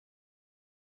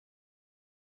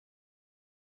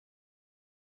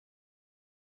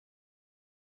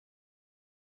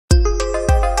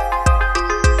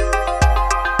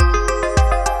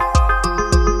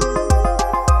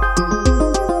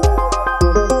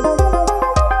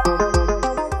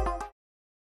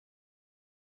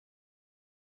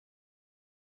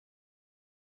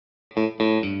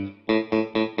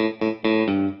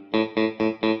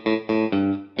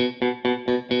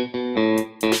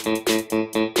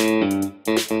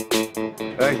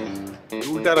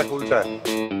উল্টায় রাখ, উল্টায়।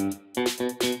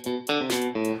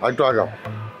 একটু আগাও।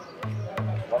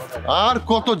 আর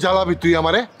কত জ্বালাবি তুই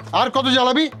আমারে? আর কত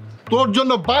জ্বালাবি? তোর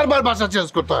জন্য বারবার বাসা চেঞ্জ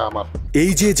করতে হয় আমার।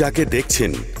 এই যে যাকে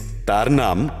দেখছেন তার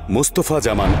নাম মোস্তফা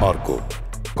জামান অর্ক।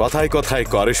 কথায় কথায়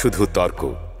করে শুধু তর্ক।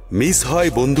 মিস হয়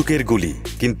বন্দুকের গুলি,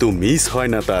 কিন্তু মিস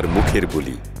হয় না তার মুখের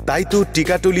বুলি। তাই তো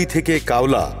টিকাটলি থেকে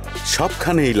কাওলা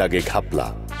সবখানেই লাগে ঘাপলা।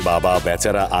 বাবা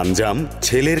বেচারা আঞ্জাম,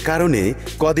 ছেলের কারণে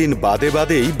কদিন বাদে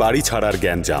বাদেই বাড়ি ছাড়ার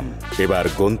গ্যাঞ্জাম। এবার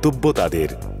গন্তব্য তাদের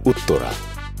উত্তরা।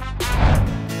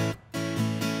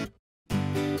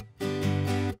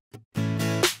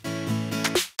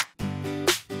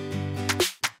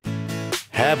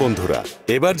 হ্যাঁ বন্ধুরা,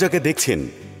 এবার যাকে দেখছেন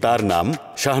তার নাম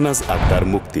শাহনাজ আক্তার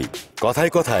মুক্তি।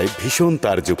 কথায় কথায় ভীষণ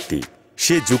তার যুক্তি।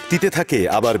 সে যুক্তিতে থাকে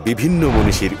আবার বিভিন্ন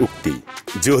মনীষীর উক্তি।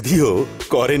 যদিও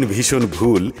করেন ভীষণ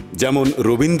ভুল, যেমন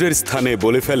রবীন্দ্রের স্থানে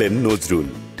বলে ফেলেন নজরুল।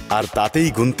 আর তাতেই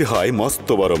গুনতে হয় মস্ত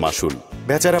বড় মাসুল।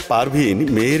 বেচারা পারভিন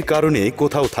মেয়ের কারণে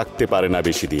কোথাও থাকতে পারে না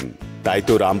বেশি দিন। তাই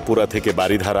তো রামপুরা থেকে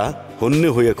বাড়িধারা হন্যে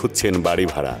হয়ে খুঁজছেন বাড়ি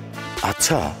ভাড়া।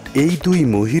 আচ্ছা, এই দুই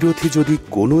মহিরথী যদি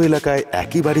কোনো এলাকায়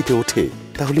একই বাড়িতে ওঠে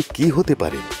তাহলে কি হতে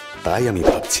পারে, তাই আমি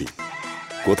ভাবছি।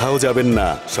 কোথাও যাবেন না,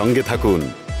 সঙ্গে থাকুন,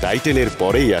 টাইটেলের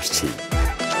পরেই আসছি।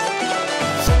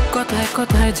 কথায়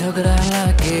কথায় ঝগড়া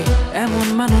লাগে, এমন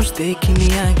মানুষ দেখিনি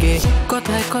আগে।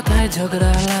 কথায় কথায়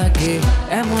ঝগড়া লাগে,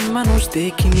 এমন মানুষ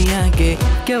দেখিনি আগে।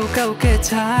 কেউ কাউকে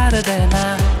ছাড় দেয় না,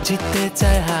 জিততে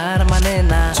চায় হার মানে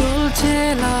না। চলছে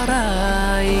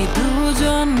লড়াই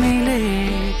দুজন মিলে,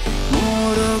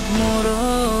 মোরগ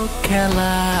মোরগ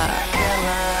খেলা।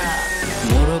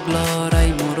 মোরগ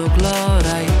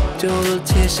লড়াই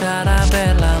চলছে সারা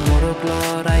বেলা। মোরগ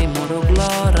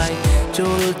লড়াই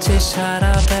চলছে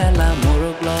সারা বেলা।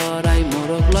 মোরগ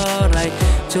লড়াই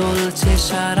চলছে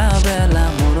সারা বেলা।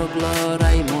 মোরগ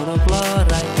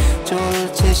লড়াই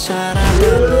চলছে সারা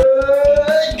বেলা।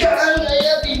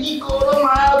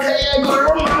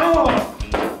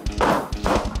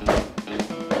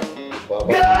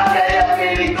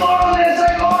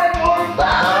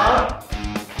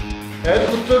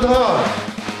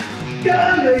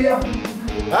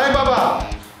 বাবা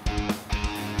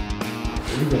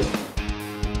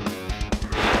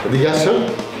এদিকে আসো।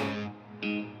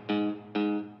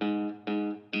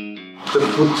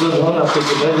 পুত্রধন, আপনি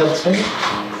কোথায় যাচ্ছেন?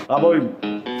 ওই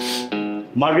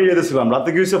মার্কেটে যেতেছিলাম। রাতে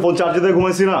কি হয়েছে, ফোন চার্জে দিয়ে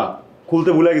ঘুমাইছি না,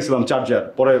 খুলতে ভুলে গেছিলাম চার্জার।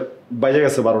 পরে বাজে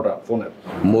গেছে 12টা ফোনের।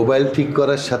 মোবাইল ঠিক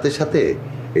করার সাথে সাথে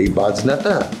এই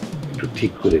বাজনাটা একটু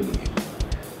ঠিক করে নিয়ে।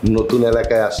 নতুন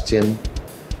এলাকায় আসছেন,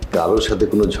 কারোর সাথে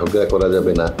কোনো ঝগড়া করা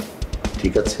যাবে না,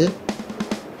 ঠিক আছে?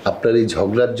 আপনার এই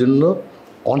ঝগড়ার জন্য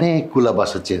অনেকগুলো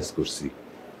বাসা চেঞ্জ করছি,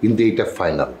 কিন্তু এইটা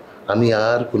ফাইনাল। আমি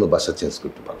আর কোনো বাসা চেঞ্জ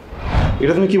করতে পারবো না।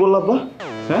 এটা তুমি কি বললা আব্বা?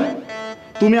 হ্যাঁ,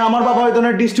 তুমি আমার বাবা এই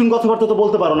ধরনের ডিস্টিউন কথাবার্তা তো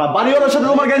বলতে পারো না। বাড়িওয়ালার সাথে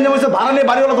তোমার গ্যাঞ্জাম হয়েছে, ভাড়া নিয়ে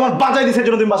বাড়িওয়ালা তোমার বাজায় দিছে,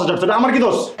 জন্য তুমি বাসা ছাড়ছো। এটা আমার কি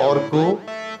দোষ? তর্ক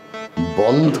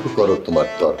বন্ধ করো, তোমার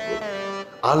তর্ক।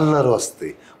 আল্লাহর হস্তে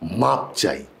মাপ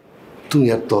চাই, তুমি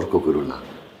আর তর্ক করো না।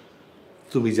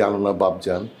 তুমি জানো না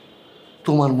বাপজান,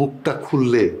 তোমার মুখটা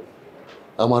খুললে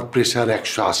আমার প্রেশার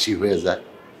 180 হয়ে যায়।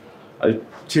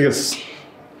 ঠিক আছে,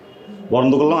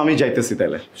 বন্ধ করলাম, আমি যাইতেছি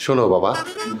তাইলে। শোনো বাবা,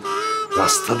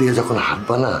 রাস্তা দিয়ে যখন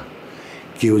হাঁটবা না,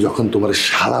 কেউ যখন তোমার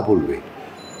শালা বলবে,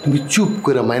 তুমি চুপ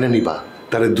করে মাইনে নিবা,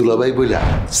 তারে দুলাভাই বইলা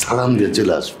সালাম দিয়ে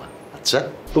চলে আসবা। আচ্ছা,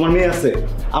 তোমার মেয়ে আছে,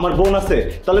 আমার বোন আছে,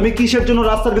 তাহলে আমি কিসের জন্য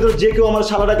রাস্তার ভিতরে যে কেউ আমার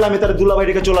শালা ডাকলে আমি তার দুলাভাই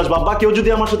ডেকে চলে আসবো? বা কেউ যদি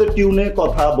আমার সাথে টিউনে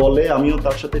কথা বলে, আমিও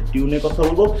তার সাথে টিউনে কথা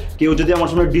বলবো। কেউ যদি আমার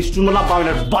সামনে ডিস্ট্রুম না পাবে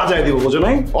না, বাজায় দিব, বোঝো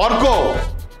নাই? অর্ক,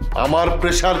 আমার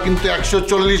প্রেশার কিন্তু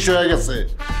 140 হয়ে গেছে।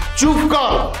 চুপ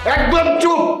কর, একদম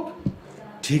চুপ।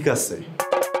 ঠিক আছে।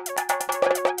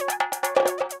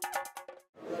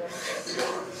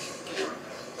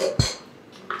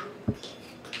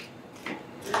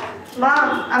 মা,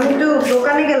 আমি একটু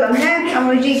দোকানে গেলাম। হ্যাঁ,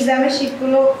 আমার যে এক্সামের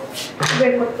শীটগুলো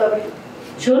বের করতে হবে।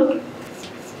 শোন,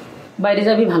 বাইরে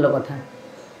যাবি ভালো কথা,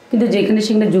 কিন্তু যেখানে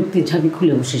সেখানে যুক্তির ঝাঁপি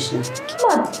খুলে বসিস না।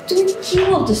 মা, তুমি কি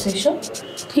বলতেছো এসব?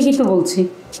 ঠিকই তো বলছি,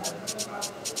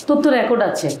 তোর তো রেকর্ড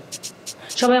আছে।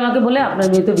 সবাই আমাকে বলে আপনার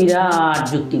মেয়ে তো বিরাট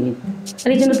যুক্তিবিদ, আর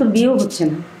এই জন্য তোর বিয়েও হচ্ছে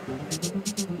না।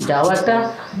 যাও, একটা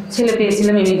ছেলে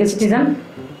পেয়েছিলাম আমেরিকা সিটিজেন,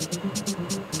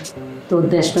 তোর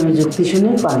দেশপ্রেমী যুক্তি শুনে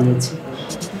পালিয়েছে।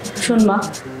 শোন মা,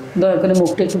 দয়া করে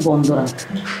মুখটা একটু বন্ধ রাখ।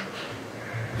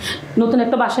 নতুন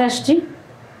একটা বাসায় আসছি,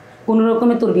 কোনো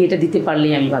রকমে তোর বিয়েটা দিতে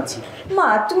পারলেই আমি বাঁচি। মা,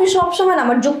 তুমি সবসময়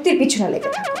আমার যুক্তির পিছনে লেগে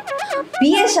থাকো।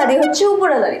 বিয়ে শাদী হচ্ছে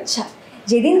উপরওয়ালার ইচ্ছা,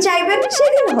 যেদিন চাইবেন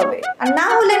সেদিন হবে, আর না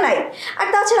হলে নাই। আর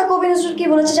তাছাড়া কবি নজরুল কি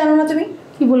বলেছে জানো না তুমি?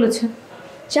 কি বলেছে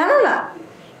জানো না?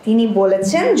 তিনি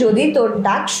বলেছেন, যদি তোর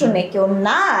ডাক শুনে কেউ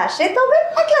না আসে তবে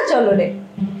একলা চলো রে।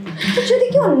 যদি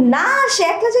কেউ না আসে,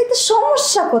 একলা যাইতে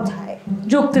সমস্যা কোথায়?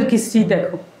 যুক্তির কিস্তি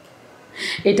দেখো।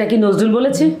 এটা কি নজরুল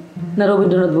বলেছে না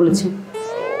রবীন্দ্রনাথ বলেছে?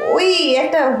 ওই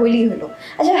একটা হইলেই হলো।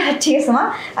 আচ্ছা ঠিক আছে মা,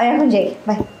 আমি এখন যাই,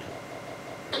 বাই।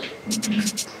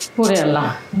 ওরে আল্লাহ,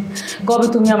 কবে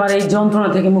তুমি আমার এই যন্ত্রণা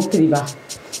থেকে মুক্তি দিবা?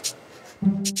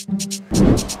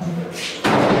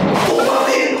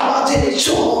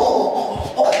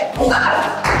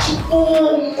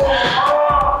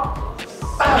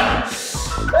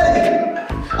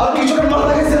 আপনি কিছু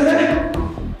মাথা গেছেন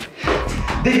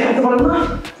দেখে আসতে পারেন না?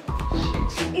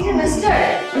 এই যে মিস্টার,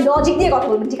 লজিক দিয়ে কথা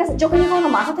বলবেন, ঠিক আছে? চোখে কোনো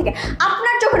মাথা থেকে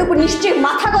আপনার চোখের উপর নিশ্চয়ই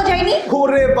মাথা গজায়নি।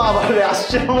 ওরে বাবা রে,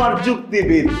 আসছে আমার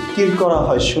যুক্তিবিদ। কি করা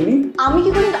হয় শুনি? আমি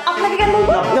কি করি আপনাকে কেন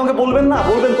বলবো? আপনি আমাকে বলবেন না?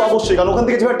 বলবেন তো অবশ্যই, কারণ ওখান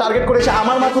থেকে যেভাবে টার্গেট করে এসে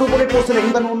আমার মাথার উপরে পড়ছে না,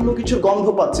 কিন্তু আমি অন্য কিছুর গন্ধ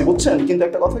পাচ্ছি, বুঝছেন? কিন্তু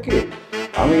একটা কথা কি,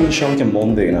 আমি কিন্তু সবাইকে মন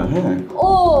দেই না। হ্যাঁ, ও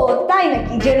তাই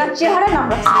নাকি? যে না চেহারা না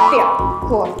সাথিয়া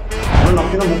আপনার নাম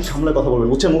কিন্তু মুখ সামলে কথা বলবেন,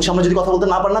 বুঝছেন? মুখ সামলে যদি কথা বলতে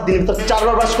না পারেন না, দিনের ভিতর 4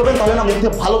 বার ব্রাশ করবেন, তাহলে না মুখ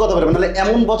থেকে ভালো কথা বেরোবে, নাহলে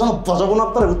এমন বজাবো না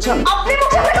আপনারা, বুঝছেন? আপনি মুখ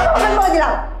সামলে কথা বলবেন বলে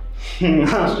দিলাম।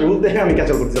 শুরুতে আমি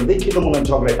ক্যাচাল করতেছিলাম, দেখি তো মনে হয়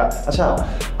ঝগড়াটা। আচ্ছা,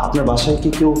 আপনার বাসায় কি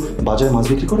কেউ বাজারে মাছ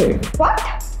বিক্রি করে? হোয়াট?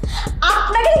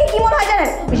 আপনাকে দেখে কি মনে হয় জানেন?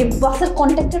 ওই যে বাসের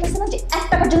কন্ট্রাক্টর আছে না, যে 1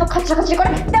 টাকার জন্য খাচড়াখাচড়ি করে,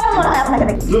 তেমন মনে হয় আপনাকে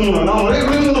দেখে। না, মনে হয়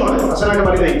আচ্ছা, একটা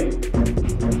বাড়ি নেই।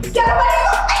 কেন বাড়ি?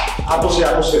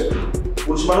 আপোষে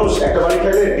পুরুষ মানুষ একটা বাড়ি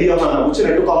খাইলে বিয়ে হয় না, বুঝছেন?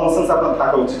 একটু কমন সেন্স আপনার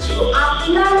থাকা উচিত ছিল।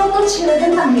 আপনার মতো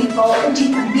ছেলেদের না মেয়ে পাওয়া উচিত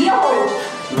না, বিয়ে হওয়া উচিত।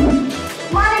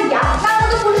 মানে কি আপনার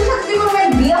মতো পুরুষের সাথে যদি কোনো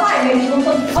মেয়ের বিয়ে হয়, মেয়ে জীবন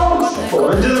তো ধ্বংস।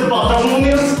 ওরে যে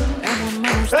বাতামনিয়াস,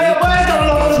 এই ভাই চলো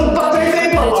না, তো বাতাই দেই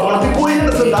বাবা, আপনি কই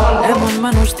যেতেছেন? দাঁড়ান, এমন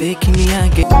মানুষ দেখিনি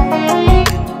আগে।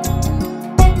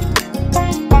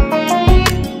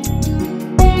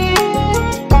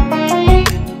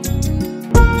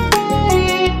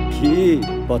 কি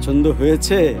পছন্দ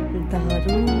হয়েছে?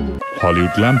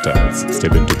 Hollywood Glam Tiles.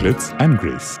 Step into glitz and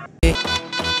grace.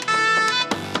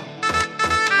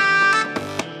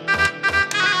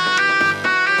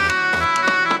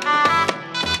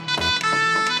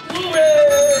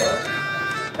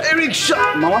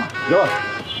 মামা যাও।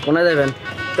 কোনে যাবেন?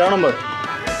 13 নম্বর।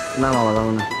 না মামা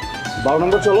যাবো না। 12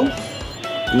 নম্বর চলো।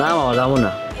 না মামা যাবো না।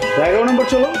 11 নম্বর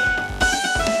চলো।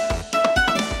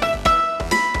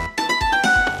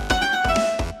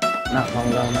 না মামা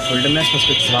যাবো না, শরীরটা ম্যাচ ম্যাচ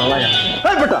করছে, ভালো লাগে না।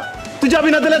 এই বেটা, তুই যাবি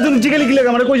না তাহলে? তুমি জিগালি কি লাগে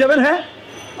আমারে? কই যাবেন? হ্যাঁ,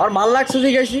 আর ভালো লাগছে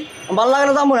জিজ্ঞাসি, ভালো লাগে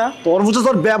না যাবো না। তোর বুঝে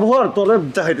তোর ব্যবহার তোর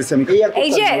দেখাইতেছি আমি। এই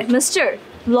যে মিস্টার,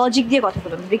 লজিক দিয়ে কথা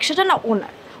বলুন। রিক্সাটা না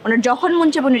ওনার যখন মন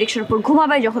চাইবে উনি রিক্সার উপর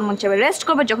ঘুমাবে, যখন মন চাইবে রেস্ট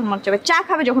করবে, যখন মন চাইবে চা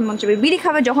খাবে, যখন মন চাইবে বিড়ি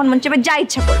খাবে, যখন মন চাইবে যা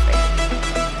ইচ্ছা করবে।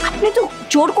 আপনি তো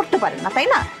জোর করতে পারেন না, তাই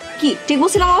না? কি ঠিক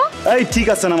বলছিলাম মামা? এই ঠিক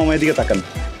আছে না মামা, এদিকে তাকান।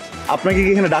 আপনাকে কি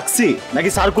এখানে ডাকছি নাকি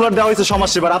সার্কুলার দেওয়া হয়েছে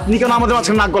সমাজসেবার? আপনি কেন আমাদের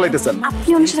মাঝখানে নাক গলাইতেছেন? আপনি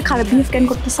ওনার সাথে খারাপ বিহেভ কেন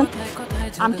করতেছেন?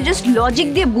 আমি তো জাস্ট লজিক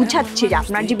দিয়ে বুঝাচ্ছি যে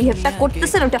আপনার যে বিহেভটা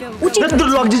করতেছেন ওটা উচিত।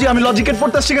 আমি লজিকের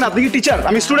পড়তে আসছি কেন? আপনি কি টিচার?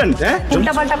 আমি স্টুডেন্ট। হ্যাঁ,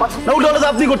 উল্টাপাল্টা কথা না, ওটা হলো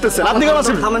আপনি করতেছেন। আপনি কেন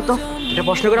আছেন? থামেন তো, এটা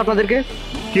প্রশ্ন করে আপনাদেরকে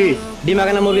কি ডিম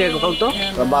আগে না মুরগি আগে বল তো?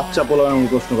 বাচ্চা পোলা এমন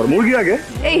প্রশ্ন করে? মুরগি আগে?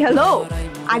 এই হ্যালো,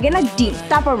 আগে না ডিম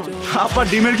তারপর মুরগি। আপনার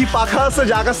ডিমের কি পাখা আছে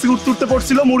যে আকাশ থেকে উঠতে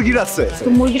পড়ছিল? মুরগির আছে। তো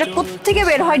মুরগিটা কোত্থেকে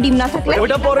বের হয় ডিম না থাকলে?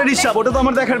 ওটা পরের হিসাব, ওটা তো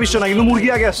আমার দেখার বিষয় না, কিন্তু মুরগি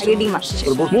আগে আসছে। আগে ডিম আসছে।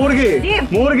 মুরগি ডিম।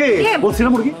 মুরগি ডিম। বলছি না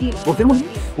মুরগি? বলছি না মুরগি?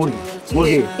 মুরগি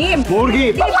মুরগি ডিম। মুরগি।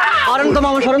 সরেন তো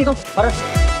মামা, সরেন তো।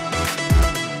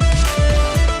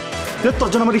 তোর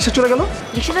জন্য আমার রিক্সা চলে গেল।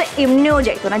 রিক্সাটা এমনিও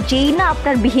যাইতো না, যেই না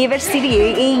আপনার বিহেভিয়ার সিরি,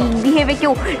 এই বিহেভে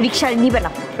কেউ রিক্সা নিবে না।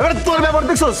 এবার তোর ব্যবহার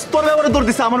দেখছস? তোর ব্যবহারে দৌড়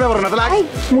দিছে, আমার ব্যবহার না। তাহলে এই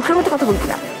মুখের মতো কথা বলবি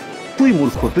না। তুই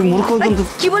মূর্খ, তুই মূর্খ। কিন্তু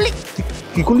কি বললি?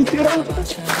 কি করলি তুই?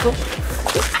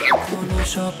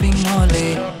 শপিং মলে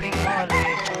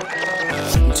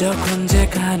যখন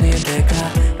যেখানে দেখা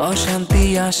অশান্তি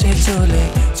আসে চলে,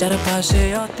 চারপাশে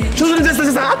অতি শুধু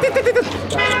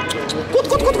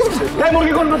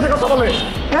মুরগি কোন কথা কথা বলে?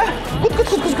 হ্যাঁ,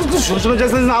 শুনে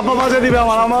যাচ্ছে আব্বা বাজে দিবে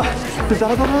আমার। আমার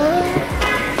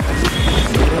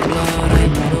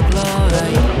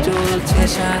লড়াই চলছে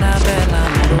সারা বেলা,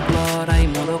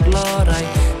 মোরগ লড়াই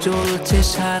চলছে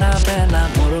সারা বেলা,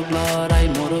 মোরগ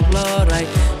লড়াই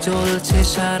চলছে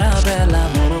সারা বেলা,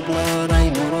 মোরগ লড়াই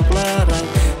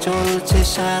চলছে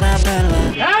সারা বেলা।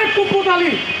 এই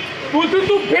কুকুটালি, তুই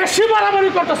কিন্তু বেশি বাড়াবাড়ি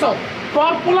করতেছ।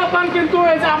 তোর পোলাপান কিন্তু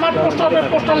এই যে আমার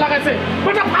পোস্টার লাগাইছে,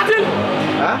 ওটা ফাজিল।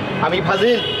 হ্যাঁ, আমি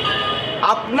ফাজিল?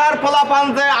 আপনার পোলাপান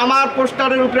যে আমার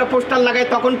পোস্টারের উপরে পোস্টার লাগায়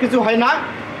তখন কিছু হয় না?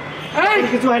 এই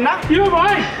কিছু হয় না? কি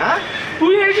ভাই, হ্যাঁ,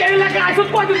 তুই এই যে এলাকায় আইছিস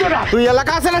কয়দিন ধরে? তুই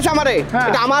এলাকা আছে না আমারে?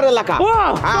 এটা আমার এলাকা। ও,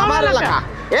 হ্যাঁ, আমার এলাকা।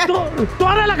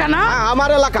 তোর এলাকা না? হ্যাঁ, আমার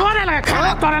এলাকা। তোর এলাকা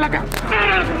খারাপ, তোর এলাকা।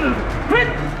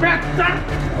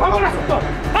 খবর আছে তো?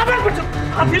 আবার বলছো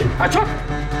ফাজিল। আচ্ছা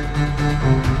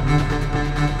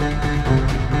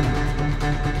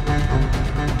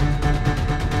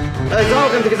যাও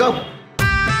ওখান থেকে যাও।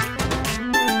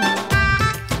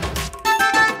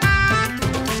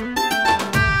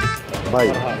 ভাই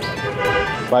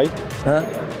ভাই হ্যাঁ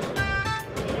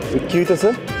কি হইতেছে?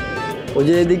 ওই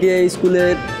যে এদিকে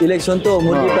স্কুলের ইলেকশন তো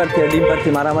মুরগি প্রার্থী আর ডিম প্রার্থী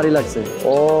মারামারি লাগছে।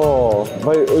 ও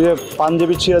ভাই ওই যে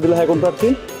পাঞ্জাবি ছিঁড়ে দিলে হ্যাঁ কোন প্রার্থী?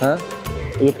 হ্যাঁ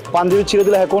ওই যে পাঞ্জাবি ছিঁড়ে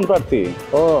দিলে হ্যাঁ কোন প্রার্থী?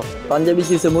 ও পাঞ্জাবি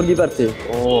ছিঁড়ছে মুরগি প্রার্থী।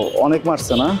 ও অনেক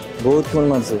মারছে না? বহুত ফোন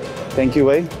মারছে। থ্যাংক ইউ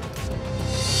ভাই।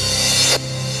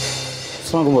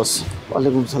 সালাম বস।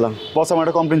 ওয়ালাইকুম সালাম। বস আমার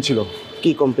একটা কমপ্লেন ছিল।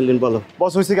 কি কমপ্লেন বলো?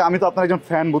 বস হয়েছে কি আমি তো আপনার একজন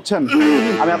ফ্যান বুঝছেন।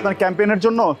 আমি আপনার ক্যাম্পেইনের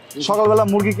জন্য সকালবেলা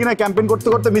মুরগি কিনে ক্যাম্পেইন করতে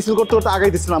করতে মিছিল করতে করতে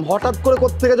আগাই দিচ্ছিলাম। হঠাৎ করে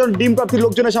কোত্থেকে যখন ডিম প্রার্থীর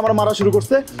লোকজন এসে আমার মারা শুরু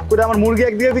করছে, করে আমার মুরগি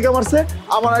একদিকে মারছে,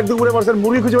 আমার একদিকে ঘুরে মারছে,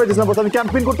 মুরগি খুঁজে পাইতেছিলাম। বস আমি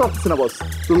ক্যাম্পেইন করতে পারতেছি না বস।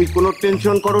 তুমি কোনো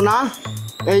টেনশন করো না,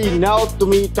 এই নাও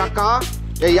তুমি টাকা,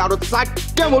 এই আরো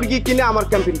 4টা মুরগি কিনে আমার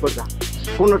ক্যাম্পেইন করবা।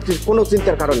 কোনো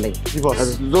চিন্তার কারণ নেই।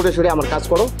 জোরে সোরে আমার কাজ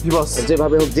করো। জি বস।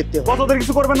 যেভাবে হোক জিততে হবে। কতদের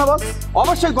কিছু করবেন না বস?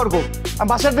 অবশ্যই করবো। আমি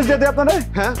বাসার অ্যাড্রেস দিয়ে দিই আপনাদের।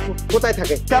 হ্যাঁ কোথায়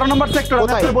থাকে? 13 নম্বর সেক্টর।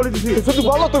 কোথায়? বলে দিচ্ছি শুধু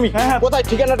বলো তুমি। হ্যাঁ কোথায়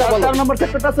ঠিকানাটা বলো। 13 নম্বর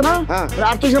সেক্টরটা আছে না? হ্যাঁ।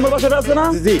 38 নম্বর বাসাটা আছে না?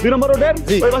 জি। 2 নম্বর রোডের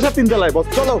ওই বাসার 3 তলায় বস।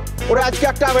 চলো ওরা আজকে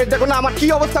একটা দেখো না আমার কি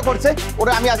অবস্থা করছে।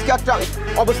 ওরা আমি আজকে একটা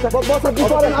অবস্থা বস আপনি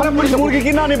করেন। আরে মুরগি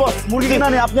কিনা আনি বস, মুরগি কিনা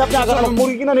আনি। আপনি আগান,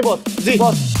 মুরগি কিনা আনি বস। জি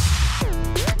বস।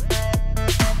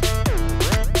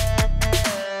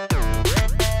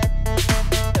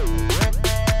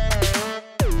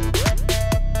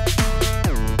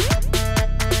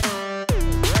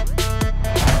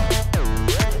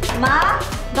 মা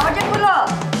দরজা খুলো।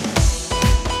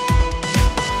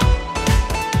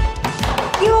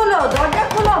 কি হলো? দরজা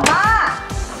খুলো মা।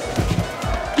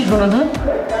 কি গণধর,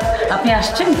 আপনি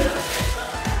আসছেন?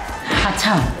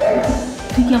 আচ্ছা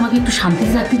তুই কি আমাকে একটু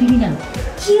শান্তিতে থাকতে দিবি না?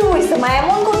 কি হয়েছে মা,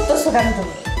 এমন করতেছো কেন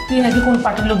তুমি? তুই নাকি কোন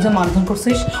পার্টির লোক যে মারধর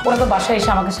করছিস, ওরা তো বাসায় এসে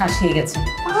আমাকে শাসিয়ে গেছে।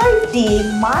 পার্টি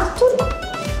মারধর?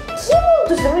 কি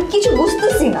বলতেছো? আমি কিছু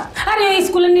বুঝতেছি না। আরে ওই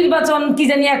স্কুলের নির্বাচন কি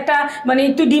জানি একটা, মানে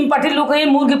তুই ডিম পার্টির লোক হয়ে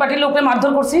মুরগি পার্টির লোককে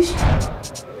মারধর করছিস।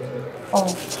 ও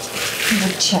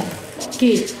বুঝছি। কি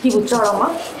কি বুঝছো? মা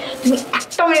তুমি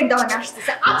একটা মিনিট দাও, আমি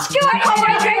আসতেছি। আজকে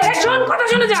শোন, কথা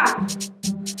শুনে যা।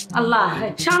 আল্লাহ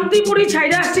শান্তিপুরি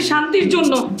ছাইড়া আসছি শান্তির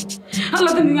জন্য।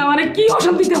 আল্লাহ তুমি আমার কি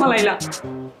অশান্তিতে ফেলাইলা।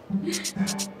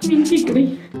 তুমি কি করি?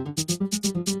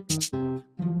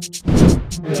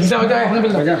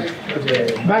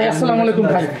 ভাই আসসালামু আলাইকুম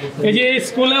ভাই। এই যে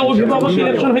স্কুলে অভিভাবক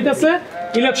ইলেকশন হইতেছে,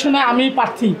 ইলেকশনে আমি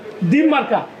প্রার্থী ডিম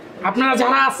মার্কা। আপনারা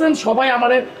যারা আছেন সবাই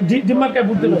আমার ডিম মার্কায়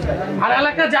ভোট দেবেন। আর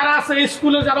এলাকায় যারা আছে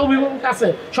স্কুলে যারা অভিভাবক আছে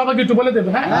সবাইকে একটু বলে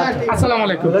দেবেন। হ্যাঁ আসসালামু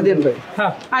আলাইকুম।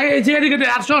 হ্যাঁ এই যে এদিকে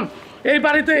আর শোন, এই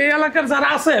বাড়িতে এই এলাকার যারা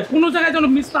আছে কোনো জায়গায় যেন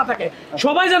মিস না থাকে,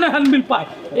 সবাই যেন হ্যান্ডবিল পায়।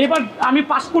 এবার আমি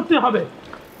পাস করতে হবে।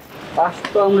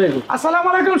 আসসালামু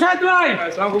আলাইকুম শাহিদ ভাই।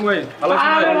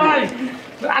 আরে ভাই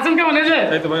আছেন কেমন? এই যে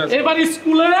এবার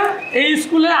স্কুলে, এই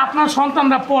স্কুলে আপনার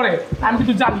সন্তানরা পড়ে, আমি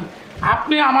কিন্তু জানি।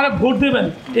 আপনি আমার ভোট দেবেন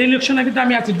এই ইলেকশনে, কিন্তু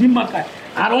আমি আছি ডিম মার্কায়।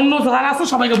 আর অন্য যারা আছে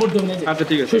সবাইকে ভোট দেবেন। আচ্ছা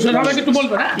ঠিক আছে, সবাইকে একটু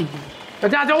বলবেন। হ্যাঁ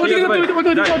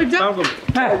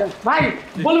হ্যাঁ ভাই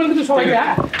বলবেন কিন্তু সবাইকে।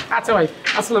 হ্যাঁ আচ্ছা ভাই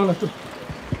আসসালামু আলাইকুম।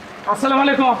 আসসালামু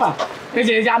আলাইকুম আপা। এই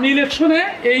যে আমি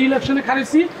এই ইলেকশনে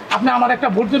খারিছি, আপনি আমার একটা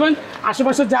ভোট দেবেন।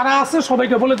 আশেপাশে যারা আছে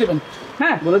সবাইকে বলে দেবেন।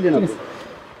 হ্যাঁ বলে দিন।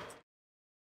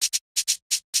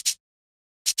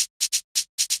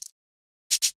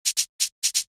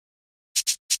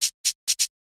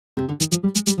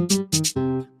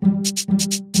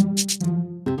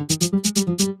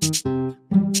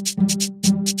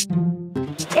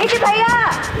 এই যে ভাইয়া,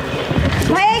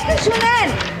 ভাইয়া একটু শুনেন।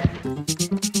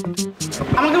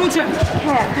 আমাকে বলছেন?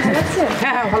 হ্যাঁ ভালো আছেন?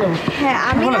 হ্যাঁ হ্যাঁ ভালো। হ্যাঁ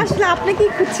আমি আসলে আপনাকেই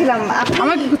খুঁজছিলাম।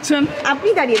 আমাকে খুঁজছেন? আপনি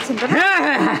দাঁড়িয়েছেন তো? হ্যাঁ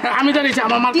হ্যাঁ হ্যাঁ আমি দাঁড়িয়েছি।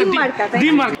 আমার ডিম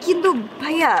মার্কা। কিন্তু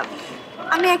ভাইয়া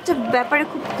আমি একটা ব্যাপারে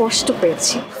খুব কষ্ট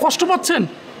পেয়েছি। কষ্ট পাচ্ছেন?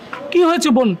 কি হয়েছে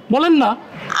বোন বলেন না।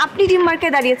 আপনি ডিম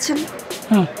মার্কায় দাঁড়িয়েছেন,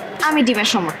 আমি ডিমের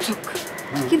সমর্থক,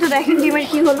 কিন্তু দেখেন ডিমের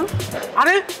কি হলো।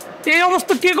 আরে এই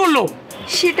অবস্থা কে করলো?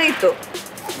 সেটাই তো,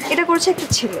 এটা করেছে একটা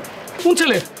ছেলে। কোন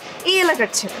ছেলে? এই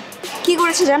এলাকার ছেলে। কি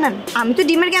করেছে জানেন? আমি তো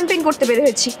ডিমের ক্যাম্পেইন করতে বের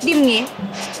হয়েছি ডিম নিয়ে।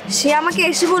 সে আমাকে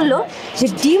এসে বললো যে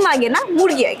ডিম আগে না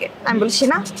মুরগি আগে। আমি বলছি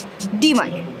না, ডিম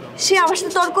আগে। সে আমার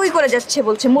সাথে তর্কই করে যাচ্ছে,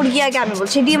 বলছে মুরগি আগে, আমি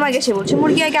বলছি ডিম আগে। সে বলছে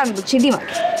মুরগি আগে, আমি বলছি ডিম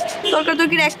আগে।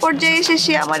 তর্কাতর্কির এক পর্যায়ে এসে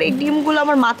সে আমার এই ডিমগুলো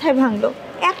আমার মাথায় ভাঙলো।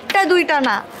 একটা দুইটা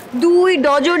না, 2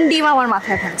 ডজন ডিম আমার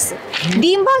মাথায় ভাঙছে।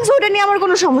 ডিম ভাঙছে ওটা নিয়ে আমার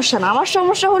কোনো সমস্যা না। আমার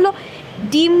সমস্যা হলো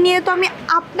ডিম নিয়ে তো আমি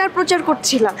আপনার প্রচার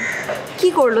করছিলাম। কি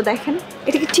করলো দেখেন,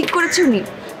 এটা কি ঠিক করেছে উনি?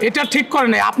 এটা ঠিক করে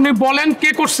নাই। আপনি বলেন কে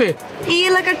করছে? এই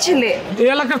এলাকার ছেলে। এই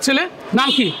এলাকার ছেলে? নাম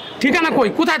কি? ঠিকানা কই?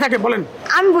 কোথায় থাকে বলেন?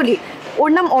 আমি বলি ওর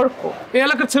নাম অর্ক। এই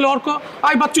এলাকার ছেলে অর্ক?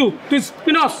 আই বাচ্চু তুই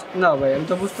পিনস? না ভাই আমি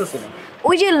তো বুঝতেছি না।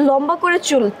 ওই যে লম্বা করে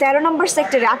চুল 13 নম্বর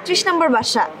সেক্টরে 38 নম্বর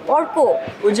বাসা অর্ক।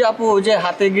 ওই যে আপু ওই যে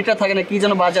হাতে গিটার থাকে না কি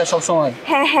যেন বাজায় সব সময়।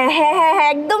 হ্যাঁ হ্যাঁ হ্যাঁ হ্যাঁ হ্যাঁ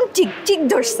একদম ঠিক ঠিক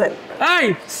ধরছেন। এই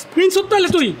প্রিন্স তাহলে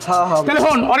তুই তাহলে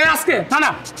হন ওরে আজকে না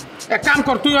না এক কাম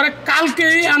কর তুই ওরে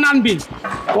কালকেই আনবি।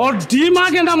 ওর ডিম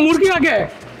আগে না মুরগি আগে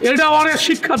এটা ওরে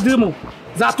শিক্ষা দেবো।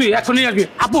 যা তুই এখনই আসবি।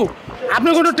 আপু আপনি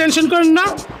কোনো টেনশন করেন না,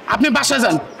 আপনি বাসায়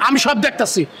যান, আমি সব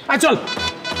দেখতাছি। আয় চল।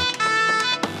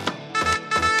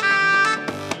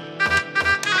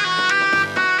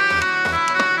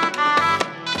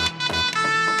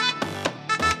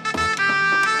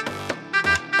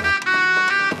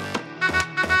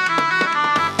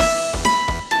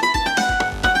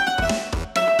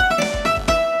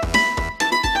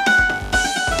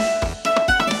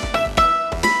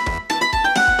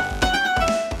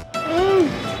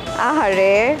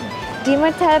 আহারে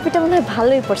ডিমের থেরাপিটা মনে হয়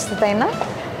ভালোই পড়ছে তাই না?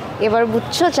 এবার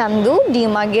বুঝছো চান্দু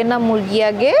ডিম আগে না মুরগি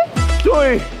আগে?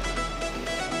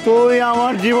 তুই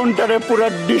আমার জীবনটারে পুরো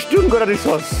ডিস্ট্রুন করে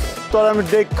দিছস। তোর আমি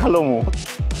দেখ খালমু।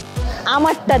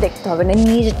 আমারটা দেখতে হবে না,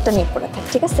 নিজেরটা নিয়ে পড়ে থাক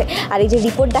ঠিক আছে? আর এই যে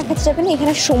রিপোর্ট দেখাতে যাবে না,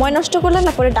 এখানে সময় নষ্ট করলে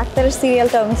না পরে ডাক্তারের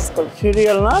সিরিয়ালটাও মিস করবে।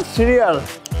 সিরিয়াল না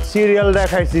সিরিয়াল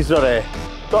দেখাইছিস রে।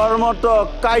 তোর মতো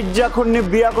কাইজা খুন্নি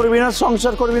বিয়া করবি না,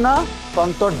 সংসার করবি না,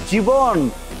 কারণ তোর জীবন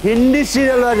হিন্দি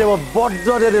সিরিয়াল হয়ে যাবো। বড্ড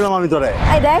দিয়ে দিলাম আমি তোরে।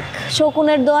 এই দেখ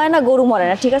শকুনের দোয়ায় না গরু মরে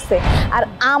না ঠিক আছে? আর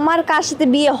আমার কার সাথে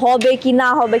বিয়ে হবে কি না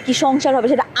হবে, কি সংসার হবে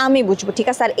সেটা আমি বুঝবো ঠিক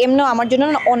আছে? আর এমনিও আমার জন্য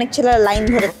না অনেক ছেলেরা লাইন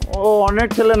ধরে। ও অনেক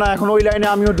ছেলে না, এখন ওই লাইনে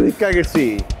আমিও ঢুকা গেছি।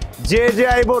 যে যে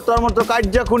আইবো তোর মতো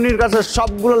কাইজা খুন্নির কাছে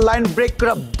সবগুলো লাইন ব্রেক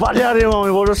করে বাজা দেবো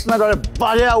আমি। বলছ না করে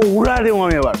বাজা উড়া দেবো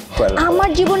আমি এবার। আমার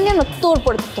জীবন নিয়ে না তোর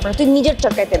পরে থাকতে পারে, তুই নিজের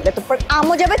চরকায় তেল দে, তোর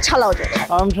আমও যাবে ছালাও যাবে।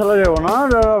 আম ছালা যাবো না,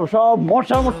 সব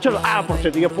মশা মরছে পড়ছে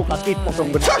দিকে পোকা কীট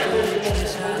পতঙ্গ।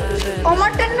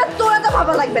 আমারটা না তোর এত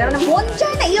ভাবা লাগবে না, মানে মন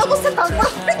চায় না এই অবস্থা কালকে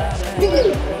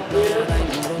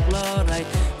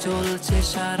চলছে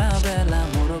সারা বেলা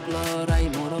মোরগ লড়াই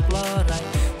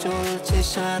চলছে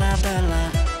সারা বেলা।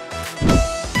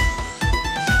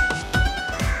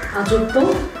 আজব তো।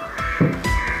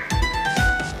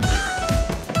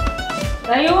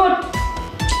 এই ওঠ।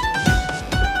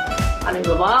 আরে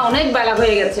বাবা অনেক বেলা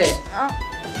হয়ে গেছে।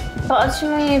 5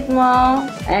 মিনিট মা।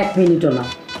 1 মিনিটও না।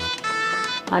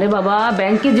 আরে বাবা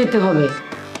ব্যাংকে যেতে হবে,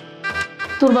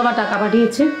 তোর বাবা টাকা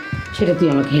পাঠিয়েছে সেটা তুই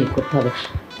আমাকে হেল্প করতে হবে।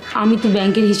 আমি তো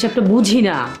ব্যাংকের হিসাবটা বুঝি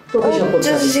না, তোকে সব করতে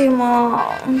হবে। মা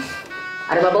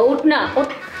আরে বাবা উঠ না, ওঠ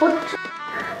ওঠ।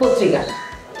 পত্রিকা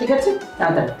ঠিক আছে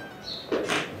তাড়াতাড়ি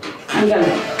আমি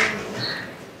গেলাম।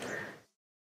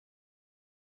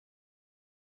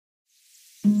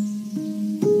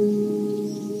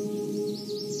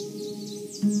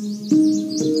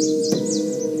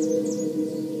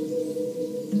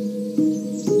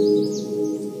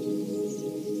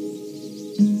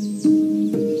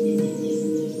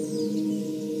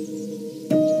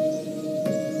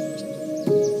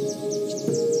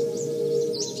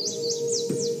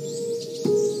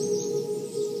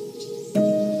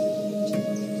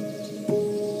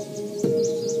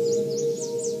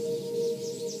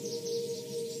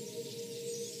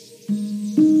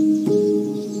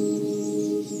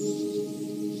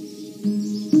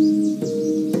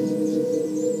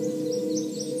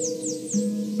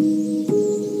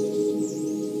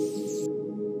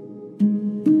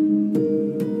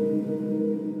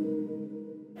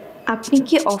 আপনি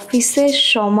কি অফিসে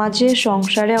সমাজে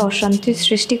সংসারে অশান্তির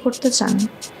সৃষ্টি করতে চান?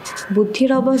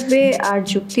 বুদ্ধির অভাবে আর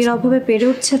যুক্তির অভাবে পেরে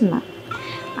উঠছেন না?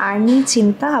 আর নিয়ে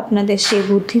চিন্তা আপনাদের সেই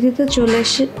বুদ্ধি দিতে চলে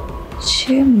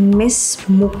এসেছে মিস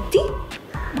মুক্তি।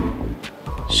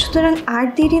 সুতরাং আর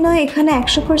দেরি নয়, এখানে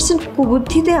 100%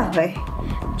 কুবুদ্ধি দেওয়া হয়।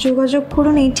 যোগাযোগ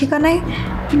করুন এই ঠিকানায়।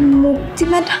 মুক্তি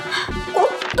ম্যাডাম।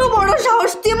 কত বড়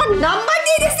সাহস, তুই আমার নাম্বার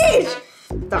দিয়ে দিছিস?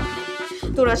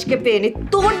 তোর আজকে পেয়ে নি,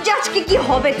 তোর যে আজকে কি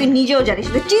হবে তুই নিজেও জানিস,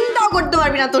 তুই চিন্তাও করতে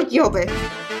পারবি না তোর কি হবে।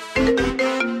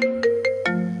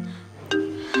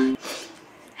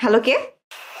 হ্যালো কে?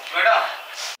 ম্যাডাম।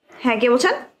 হ্যাঁ কে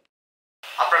বলছেন?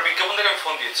 আপনার বিজ্ঞাপন থেকে আমি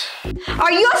ফোন দিয়েছি।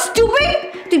 আর ইউ স্টুপিড,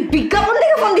 তুই বিজ্ঞাপন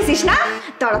দেখে ফোন দিছিস না?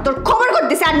 তারা তোর খবর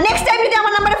করতেছে, আর নেক্সট টাইম যদি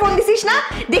আমার নাম্বারে ফোন দিছিস না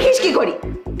দেখিস কি করি।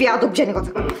 বেয়াদব জানি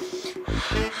কথা বল।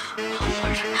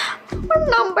 আমার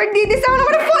নাম্বার দিয়ে দিছে, আমার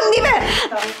নাম্বারে ফোন দিবে।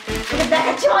 তোকে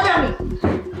দেখাচ্ছি মজা আমি।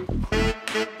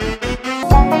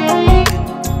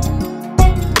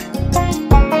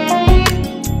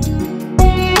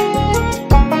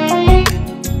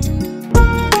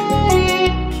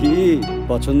 কি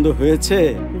পছন্দ হয়েছে?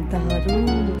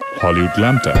 Hollywood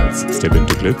Glam Tiles. Step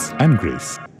into glitz and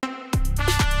grace.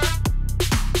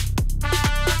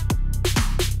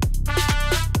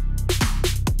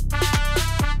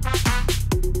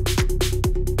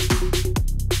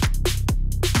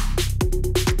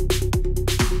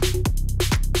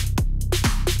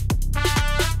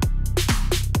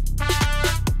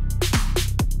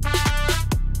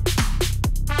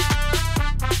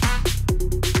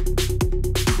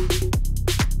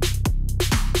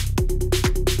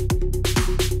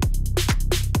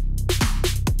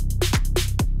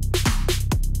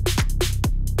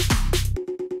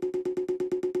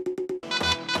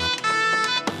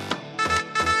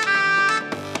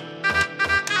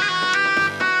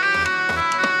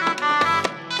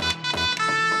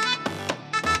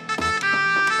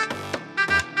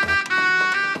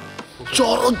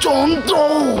 ষড়যন্ত্র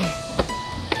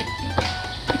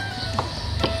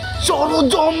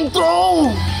ষড়যন্ত্র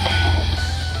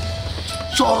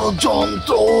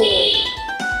ষড়যন্ত্র।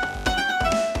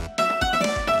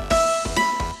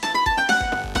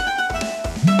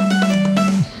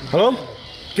 হ্যালো,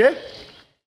 কে?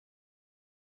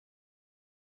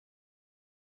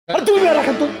 আরে তুমি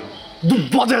রাখেন তো,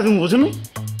 বাজারে তুমি বোঝো না।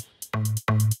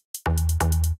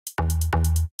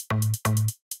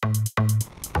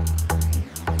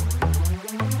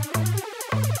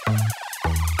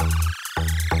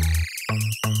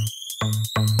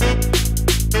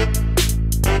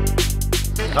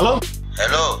 হ্যালো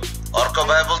হ্যালো, অর্ক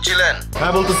ভাই বলছিলেন?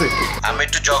 হ্যাঁ বলতেছি। আমি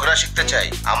একটু জগরা শিখতে চাই,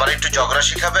 আমার একটু জগরা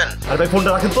শিখাবেন? আরে ভাই ফোনটা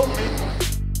রাখেন তো।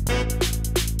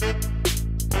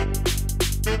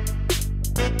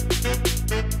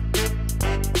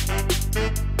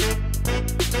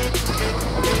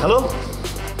 হ্যালো,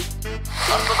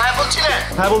 অর্ক ভাই বলছিলেন?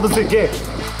 হ্যাঁ বলতেছি। কে?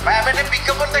 ভাই আমি একটা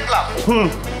বিজ্ঞাপন দেখলাম।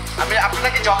 আমি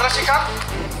আপনাকে জগরা শেখান?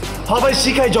 হ্যাঁ ভাই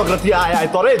শিখাই জগরা। তুই আয় আয়,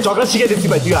 তোরে জগরা শিখাই দিচ্ছি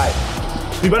ভাই। তুই আয়।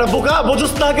 তুই বেটা বোকা,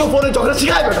 বোঝস না কেউ ফোনে জগরা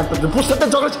শিখায় বেটা। পুস্তকটা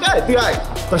জগরা শিখায়, তুই আয়,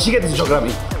 তোর শিখাই দিচ্ছি জগরা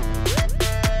আমি।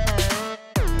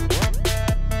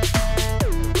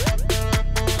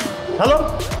 হ্যালো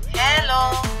হ্যালো,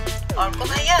 অর্ক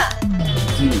ভাইয়া?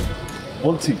 জি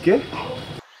বলছি। কে?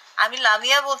 আমি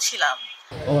লামিয়া বলছিলাম।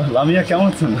 ও লামিয়া, কেমন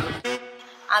আছেন?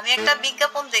 আমি একটা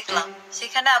বিজ্ঞাপন দেখলাম,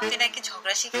 সেখানে আপনি নাকি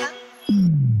ঝগড়া শিখান।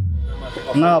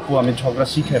 না আপু, আমি ঝগড়া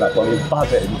শিখে রাখবো, আমি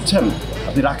বাজারে, বুঝছেন?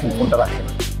 আপনি রাখেন ফোনটা, রাখেন।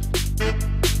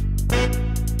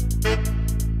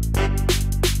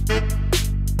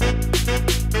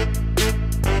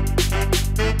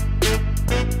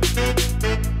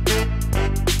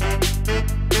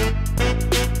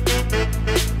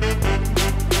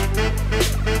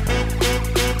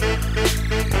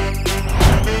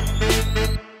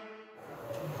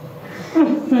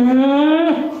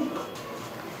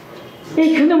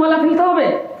 এইখানে ময়লা ফেলতে হবে?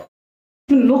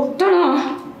 লোকটা না,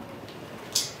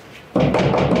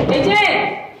 এই যে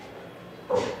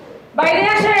বাইরে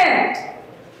আসেন,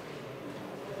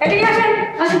 এদিকে আসেন।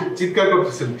 চিৎকার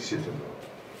করতেছেন কিসের জন্য?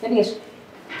 এদিকে আসেন।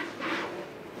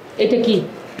 এটা কি?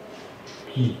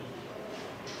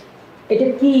 এটা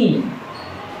কি?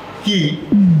 কি?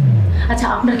 আচ্ছা,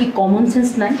 আপনার কি কমন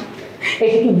সেন্স নাই?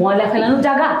 এটা কি ময়লা ফেলানোর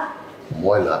জায়গা?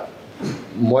 ময়লা?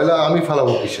 ময়লা আমি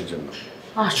ফেলাবো কিসের জন্য?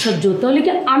 আশ্চর্য, তাহলে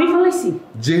কি আমি ফেলাইছি?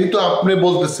 যেহেতু আপনি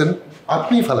বলতেছেন,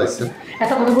 আপনি ফেলাইছেন।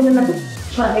 এত কথা বললেন না তো,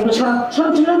 সরান এগুলো, সরান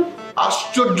সরান সরান।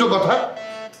 আশ্চর্য কথা!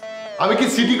 আমি কি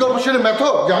সিটি কর্পোরেশনের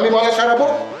মেথড যে আমি ময়লা সারাবো?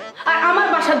 আর আমার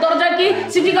বাসার দরজায় কি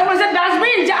সিটি কর্পোরেশন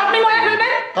ডাস্টবিন যে আপনি ময়লা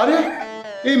ফেলবেন? আরে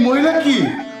এই মহিলা কি?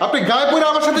 আপনি গায়ে পড়ে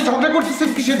আমার সাথে ঝগড়া করতেছেন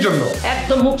কিসের জন্য?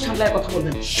 একদম মুখ সামলায় কথা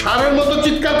বলবেন। ষাঁড়ের মতো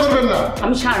চিৎকার করবেন না।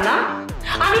 আমি ষাঁড় না?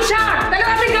 আমি ষাঁড়, তাহলে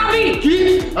আপনি গাবি। কি?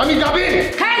 আমি গাবি?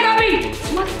 হ্যাঁ গাবি।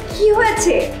 কি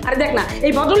হয়েছে? আরে দেখ না,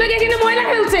 এই ভদ্রলোক এখানে ময়লা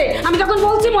ফেলছে। আমি যখন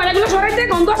বলছি ময়লাগুলো সরাইতে,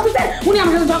 গন্ধ আসতেছে, উনি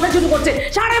আমার সাথে ঝগড়া শুরু করছে।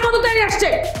 ষাঁড়ের মতো তৈরি আসছে।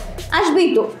 আসবেই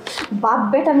তো, বাপ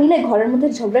বেটা মিলে ঘরের মধ্যে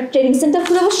ঝগড়ার ট্রেনিং সেন্টার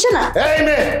খুলে বসছে না? এই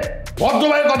মেয়ে,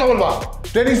 ভদ্রভাবে কথা বলবা।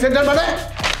 ট্রেনিং সেন্টার মানে?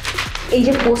 এই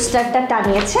যে পোস্টারটা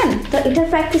টানিয়েছেন, তো এটার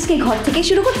প্র্যাকটিস কি ঘর থেকেই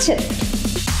শুরু করছেন?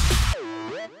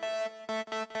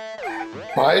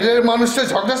 বাইরের মানুষের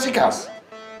ঝগড়া শিখাস,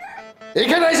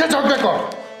 এখানে এসে ঝগড়া কর।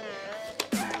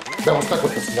 ব্যবস্থা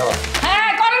করতেছি দাঁড়া।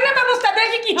 হ্যাঁ করেন না ব্যবস্থা,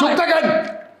 দেখি কি হয়। চুপ থাকেন।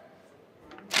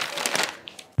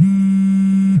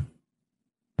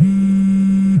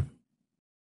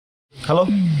 হ্যালো,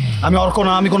 আমি অর্ক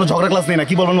না, আমি কোনো ঝগড়া ক্লাস নেই না।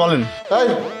 কি বলবেন বলেন। এই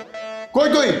কই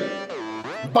তুই?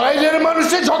 বাইরের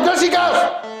মানুষের ঝগড়া শিখাস?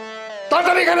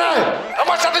 তাড়াতাড়ি এখানে আয়,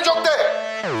 আমার সাথে যোগ দে।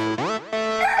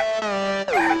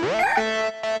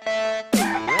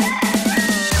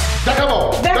 দেখাবো,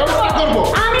 ব্যবস্থা করবো।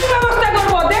 আমি ব্যবস্থা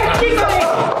করবো, দেখি কি করে।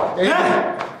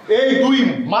 এই দুই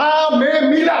মা মেয়ে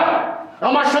মিলা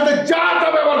আমার সাথে যা তা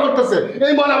ব্যবহার করতেছে,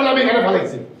 এই মনে হলো আমি এখানে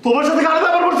ফেলাইছি। তোমার সাথে কারা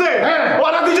ব্যবহার করছে? হ্যাঁ,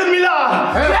 ওরা দুজন মিলা।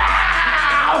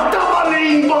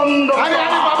 টাফালিং বন্ধ। আরে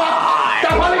আরে বাবা,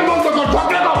 টাফালিং বন্ধ কর,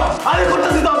 ঝগড়া কর। আরে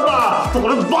করতেছি তো আমরা।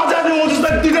 তোমরা বাজারে মজুদ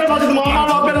দিনের বাজে মামা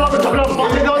বাপের বাপে ঝগড়া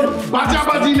বাজে দাও।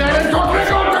 বাজাবাজি না, রে ঝগড়া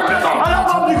কর, ঝগড়া কর। আরে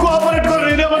আপনি কোঅপারেট করেন,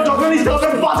 এটা আমার ঝগড়া নিতে হবে,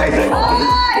 বাজাইতে।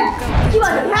 কি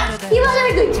বাজাবি? হ্যাঁ কি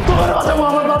বাজাবি তুই? তোমার বাজাবো,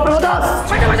 আমার বাপের বাজাস।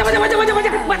 বাজা বাজা বাজা বাজা বাজা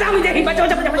বাজা বাজা, আমি দেখি বাজা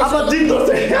বাজা বাজা। আমার জিন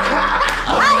ধরছে।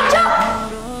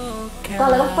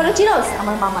 গলা করে চিরস,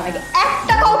 আমার মামা লাগে।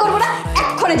 একটা কল করবো না,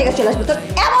 এক্ষণে জেগে চলে আসবো। তোর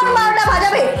এমন মালটা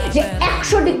ভাজাবে যে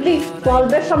 100 ডিগ্রি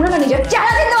বলবের সামনে না নিজের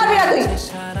চেহারা দিতে পারবি না তুই।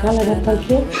 কালা ডাক্তার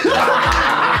কে?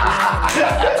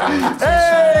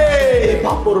 এই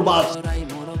বাপর বাস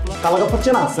কালা কাপড়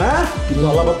চেনাস? হ্যাঁ,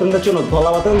 ধলা বাতনটা চেনো?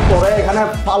 ধলা বাতন পরে এখানে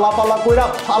পালা পালা কইরা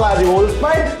ফালা দিব। ওই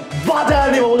বাজায়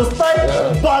দিব বুঝছ তাই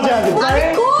বাজায় দিব আমি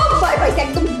খুব ভয় পাইছি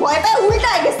একদম ভয় পায় উল্টা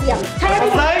গেছি আমি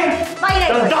তাই বাইরে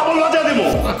ডাবল বাজায় দিব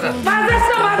বাজাস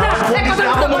না বাজা এক কথা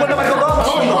আপনি মোবাইলটা বাইর করো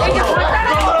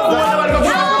বাইর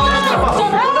করো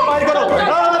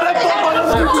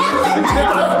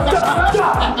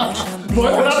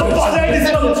বাজায়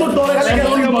দিছিলাম তোর ডরে খালি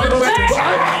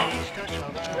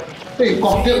এই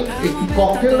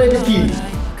ককটেল এটা কি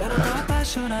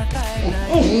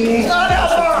আরে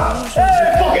আপা এই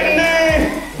পকেট নে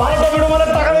 12টা ভিডিও মানে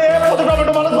টাকা দে 15টা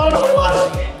ভিডিও মানে 12টা ভিডিও মানে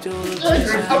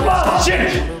আপা শিট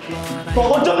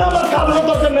তখন জন্য আমার কালুর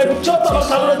দরকার নেই বুঝছো আমার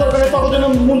কালুর দরকার নেই তখন জন্য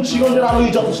মুন্সিগঞ্জের আলুই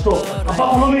যথেষ্ট আপা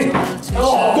আমি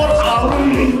অকর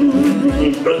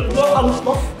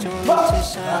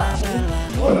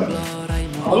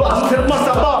আলু আলু ফেরত মারছে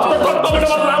আপা টমেটো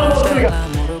মারছে আলু বলছে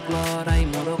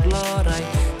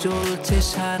চলছে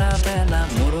সারা বেলা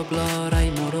মোরগ লড়াই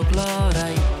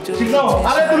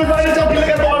আরে তুমি বাইরে যাও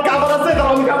কিলে তোমার খাবার আছে তার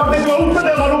আমি খাবার দিয়ে দেবো উপরে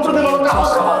দে মারো উপরে দে মারো খাবার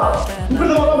উপরে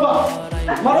দে মারো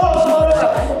মারো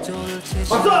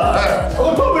আচ্ছা ও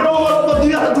তো বেটো মারো তো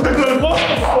দুই হাত দুটো করে বস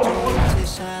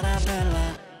সারা বেলা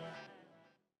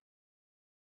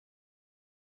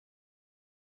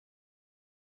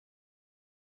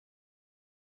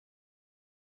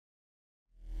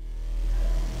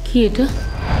কি এটা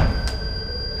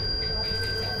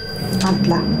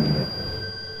বদলা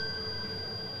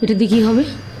এটা দিয়ে কি হবে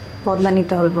বদলা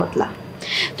নিতে হবে বদলা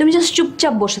তুমি জাস্ট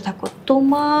চুপচাপ বসে থাকো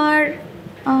তোমার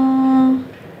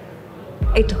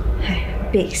এই তো হ্যাঁ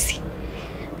পেয়েছি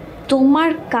তোমার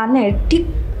কানের ঠিক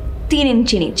 3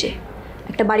 ইঞ্চি নিচে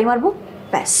একটা বাড়ি মারবো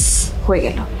ব্যাস হয়ে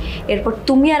গেল এরপর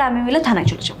তুমি আর আমি মিলে থানায়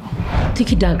চলে যাবো তুই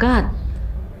কি ডাকাত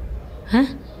হ্যাঁ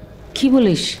কি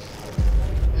বলিস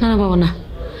না না বাবা না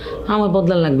আমার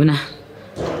বদলা লাগবে না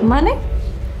মানে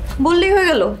বললেই হয়ে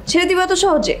গেল ছেড়ে দিবা তো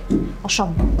সহজে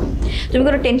অসম্ভব তুমি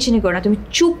কোনো টেনশনই করো না তুমি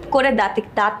চুপ করে দাঁতে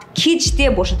দাঁত খিচ দিয়ে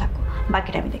বসে থাকো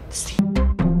বাকিটা আমি দেখতেছি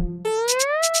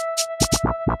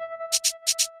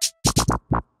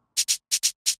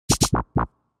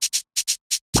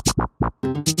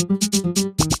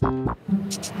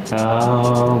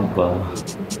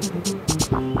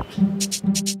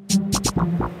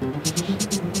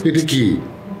এটা কি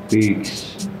ফিক্স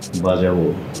বাজাবো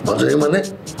বাজাই মানে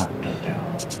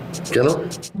কেন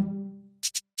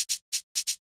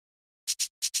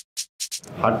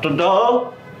হাতটা দাও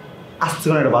আস্তে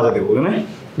করে এটা বাজা দেবো না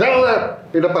দাও না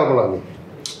এটা পারবো না আমি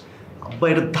আব্বা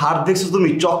এটা ধার দেখছো তুমি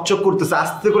চকচক করতেছে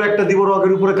আস্তে করে একটা দিব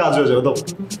রগের উপরে কাজ হয়ে যাবে দাও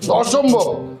অসম্ভব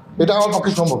এটা আমার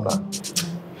পক্ষে সম্ভব না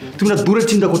তুমি না দূরের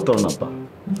চিন্তা করতে পারো না আব্বা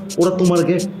ওরা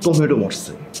তোমাকে টমেটো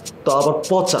মরছে তো আবার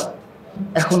পচা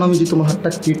এখন আমি যদি তোমার হাতটা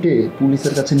কেটে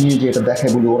পুলিশের কাছে নিয়ে যে এটা দেখাই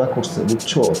বলি ওরা করছে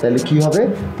বুঝছো তাহলে কি হবে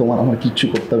তোমার আমার কিচ্ছু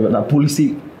করতে হবে না পুলিশই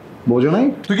বোঝো নাই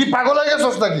তুই কি পাগল হয়ে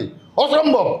গেছস নাকি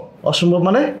অসম্ভব অসম্ভব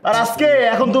মানে আর আজকে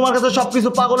এখন তোমার কাছে সবকিছু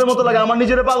পাগলের মতো লাগে আমার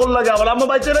নিজের পাগল লাগে আমার আম্মা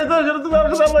বাইচে নাই তো সেটা তুমি আমার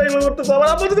কাছে আবার এগুলো করতেছো আমার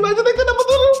আম্মা যদি বাইচে দেখতে না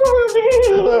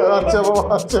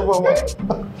আচ্ছা বাবা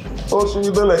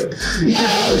অসুবিধা নেই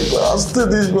আসতে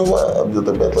দিস বাবা আমি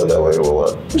যাতে ব্যথা দেওয়া বাবা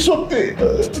সত্যি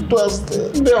একটু আসতে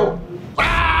দেও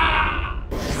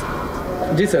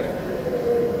জি স্যার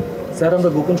স্যার আমরা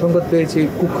গোপন সংবাদ পেয়েছি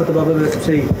কুখ্যাতভাবে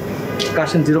সেই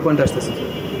কাশেম 0 পয়েন্ট আসতেছে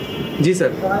জি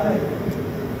স্যার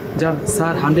যান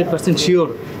স্যার 100% শিওর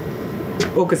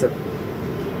ওকে স্যার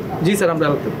জি স্যার আমরা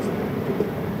আলাপ করছি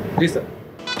জি স্যার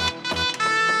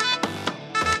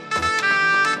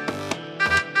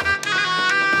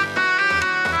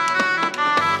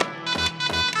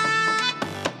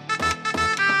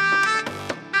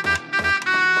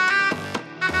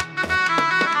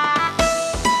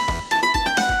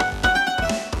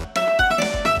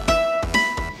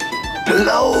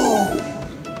হ্যালো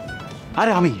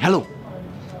আরে আমি হ্যালো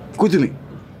কই তুমি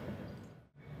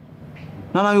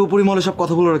না না আমি উপরি মহলে সব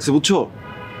কথা বলে রাখছি বুঝছো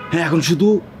হ্যাঁ এখন শুধু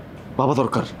বাবা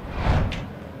দরকার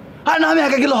আর না আমি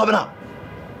একা গেলে হবে না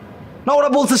না ওরা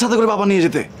বলছে সাথে করে বাবা নিয়ে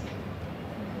যেতে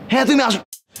হ্যাঁ তুমি আসো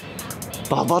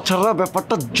বাবা ছাড়া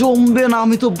ব্যাপারটা জমবে না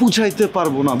আমি তো বুঝাইতে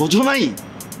পারবো না বুঝো নাই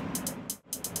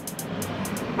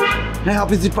হ্যাঁ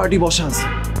অপোজিট পার্টি বসা আছে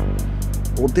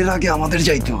ওদের আগে আমাদের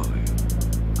যাইতে হবে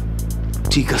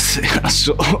ঠিক আছে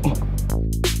আসো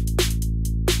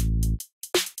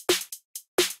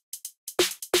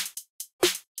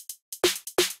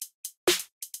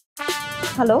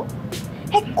হ্যালো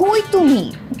হ্যাঁ কই তুমি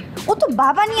ও তো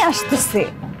বাবা নিয়ে আসতেছে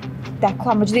দেখো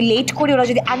আমরা যদি লেট করি ওরা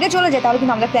যদি আগে চলে যায় তাহলে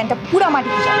কিন্তু আমাদের প্ল্যানটা পুরো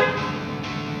মাটিতে যাবে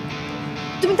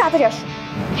তুমি তাড়াতাড়ি আসো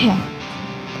হ্যাঁ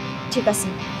ঠিক আছে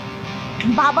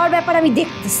বাবার ব্যাপার আমি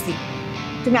দেখতেছি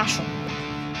তুমি আসো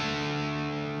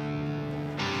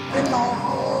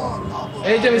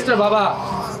এই যে মিস্টার বাবা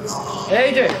এই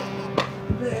যে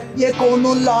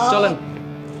চলেন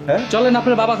হ্যাঁ চলেন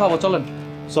আপনার বাবা খাবো চলেন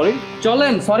সরি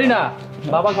চলেন সরি না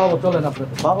বাবা খাবো চলেন আপনার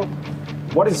বাবা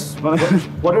what is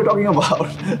what are you talking about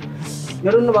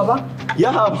বেরোন না বাবা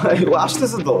ইয়া ভাই ও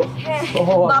আসতেছে তো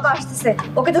বাবা আসতেছে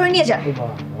ওকে ধরে নিয়ে যান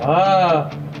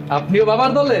আপনিও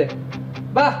বাবার দলে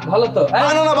বাহ ভালো তো না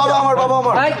না বাবা আমার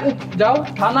যাও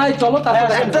থানায় চলো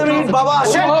তারপরে একটা মিনিট বাবা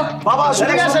আসেন বাবা আসেন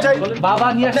বাবা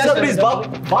নিয়ে আসেন প্লিজ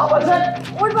বাবা আসেন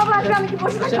ওর বাবা আসবে আমি কি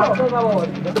বসে থাকবো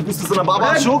বুঝতেছ না বাবা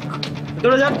আসুক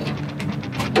ভিতরে যান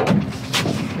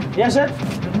আসেন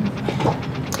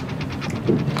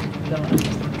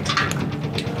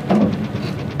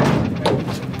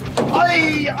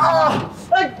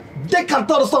দেখার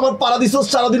তো আমার পাড়া দিস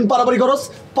সারাদিন পারাবাড়ি করস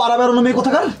পাড়া বেরোনো মেয়ে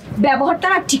কোথাকার ব্যবহারটা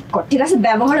না ঠিক কর ঠিক আছে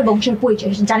ব্যবহারে বংশের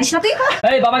পরিচয় জানিস না তুই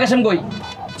এই বাবা গেছেন কই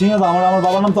ঠিক আছে আমার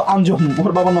বাবার নাম তো আঞ্জম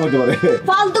ওর বাবার নাম হতে পারে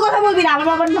ফালতু কথা বলবি না আমার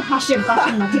বাবার নাম হাসেম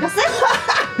কাসেম না ঠিক আছে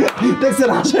দেখছেন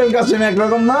হাসেম কাসেম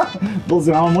একরকম না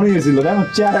বলছেন আমার মনে হয়েছিল তাই আমার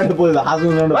চেহারাটা পড়ে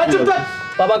হাসেম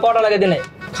বাবা কটা লাগে দিনে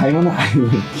খাই মানে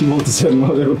কি বলতেছেন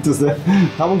মজা করতেছে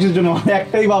খাবুকের জন্য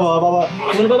একটাই বাবা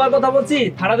কোন বাবার কথা বলছি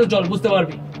থানাতে চল বুঝতে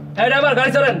পারবি এই ড্রাইভার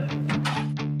গাড়ি চলেন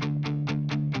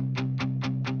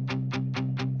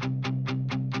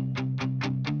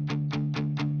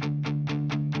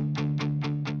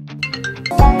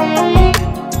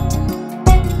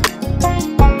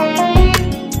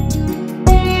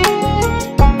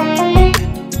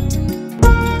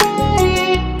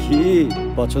কি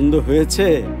পছন্দ হয়েছে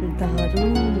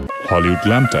Hollywood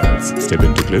Lamptires. Step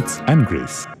into glitz and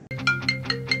grace.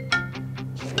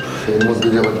 এর মধ্যে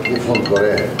যাবার কে ফোন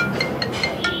করে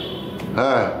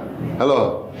হ্যাঁ হ্যালো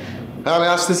হ্যাঁ আমি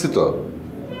আসতেছি তো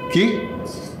কি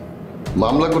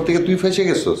মামলা করতে গিয়ে তুই ফেসে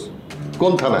গেছিস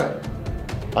কোন থানায়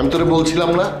আমি তোরে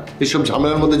বলছিলাম না এসব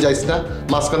ঝামেলার মধ্যে যাইস না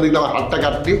মাঝখান দিকে আমার হাতটা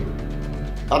কাটবি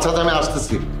আচ্ছা আমি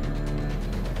আসতেছি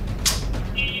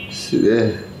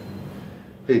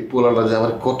এই পোলাটা যে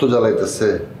আমার কত জ্বালাইতেছে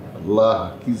আল্লাহ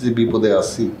কি যে বিপদে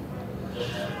আছি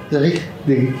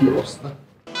দেখি কি অবস্থা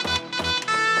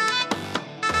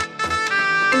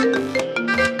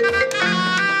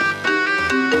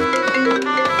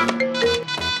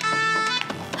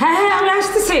হ্যাঁ হ্যাঁ আমি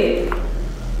আসতেছি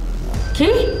কি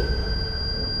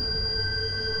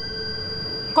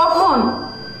কখন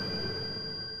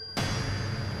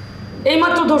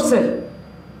এইমাত্র ধরছে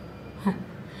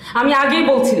আমি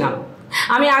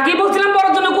আগেই বলছিলাম বড়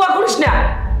জন্য কুয়া করিস না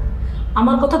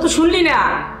আমার কথা তো শুনলি না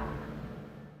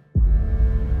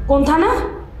কোন থানা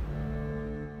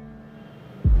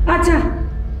আচ্ছা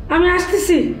আমি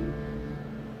আসতেছি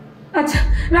আচ্ছা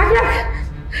রাখ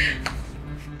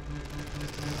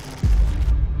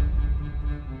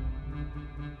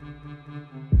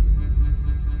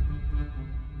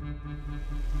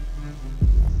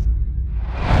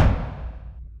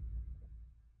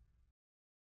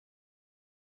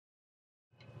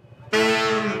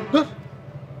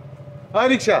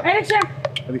রিক্সা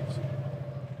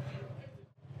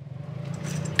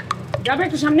যাবে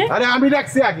একটু সামনে আরে আমি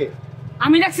রাখছি আগে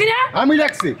আমি রাখছি না আমি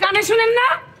রাখছি কানে শুনেন না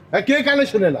কে কানে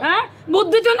শুনে না হ্যাঁ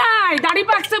বুদ্ধি তো নাই দাড়ি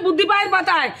পাকছে বুদ্ধি পায়ের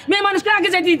পাতায় মেয়ে মানুষকে আগে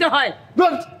যেতে দিতে হয়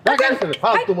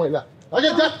ফালতু মহিলা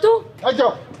আচ্ছা যা তুই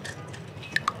যাও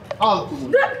ফালতু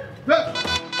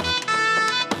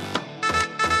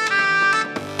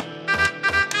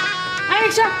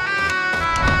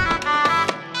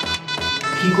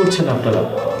কি করছেন আপনারা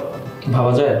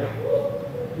ভাবা যায়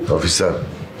অফিসার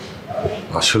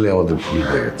আসলে আমাদের ভুল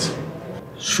হয়ে গেছে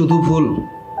শুধু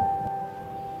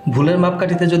ভুলের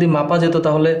মাপকাঠিতে যদি মাপা যেত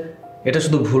তাহলে এটা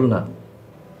শুধু ভুল না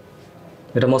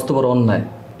এটা মস্ত বড় অন্যায়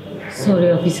সরি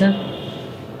অফিসার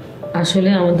আসলে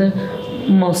আমাদের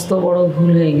মস্ত বড়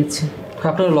ভুল হয়ে গেছে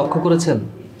আপনারা লক্ষ্য করেছেন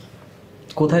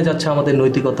কোথায় যাচ্ছে আমাদের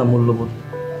নৈতিকতা মূল্যবোধ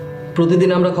প্রতিদিন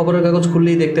আমরা খবরের কাগজ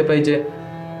খুললেই দেখতে পাই যে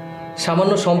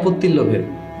সামান্য সম্পত্তির লোভে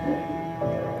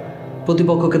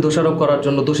প্রতিপক্ষকে দোষারোপ করার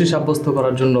জন্য দোষী সাব্যস্ত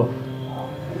করার জন্য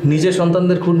নিজের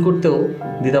সন্তানদের খুন করতেও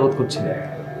দ্বিধাবোধ করছি না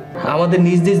আমাদের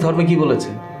নিজ নিজ ধর্মে কি বলেছে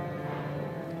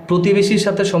প্রতিবেশীর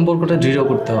সাথে সম্পর্কটা দৃঢ়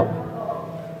করতে হবে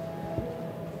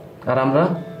আর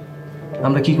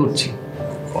আমরা কি করছি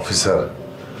অফিসার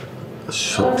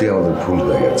সত্যি আমাদের ভুল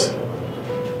হয়ে গেছে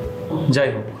যাই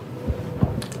হোক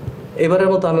এবারের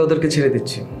মতো আমি ওদেরকে ছেড়ে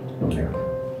দিচ্ছি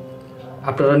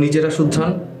আপনারা নিজেরা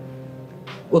শুধরান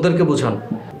ওদেরকে বোঝান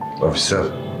অফিসার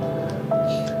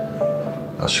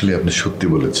আসলে আপনি সত্যি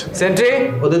বলেছেন সেন্ট্রি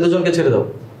ওদের দুজনকে ছেড়ে দাও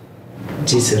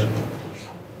জি স্যার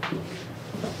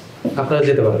আপনারা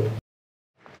যেতে পারেন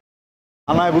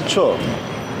আমায় বুঝছো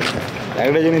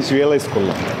একটা জিনিস রিয়েলাইজ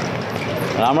করলাম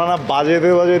আমরা না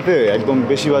বাজাইতে একদম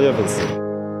বেশি বাজে ফেলছি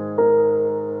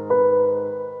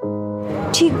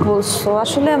ঠিক বলছো,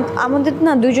 আসলে আমাদের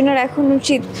না দুইজনের এখন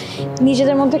উচিত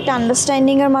নিজেদের মধ্যে একটা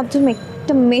আন্ডারস্ট্যান্ডিং এর মাধ্যমে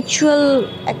একটা মিউচুয়াল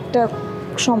একটা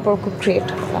সম্পর্ক ক্রিয়েট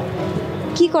করা।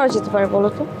 কি করা যেতে পারে বলো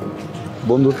তো?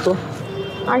 বন্ধুত্ব।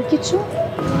 আর কিছু?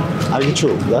 আর কিছু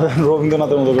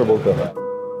রবীন্দ্রনাথের মতো করে বলতে হয়।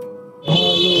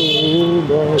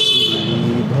 ভালোবাসি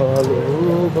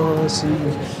ভালোবাসি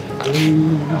এই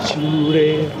সুরে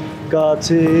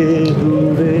কাছে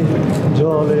দূরে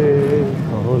জলে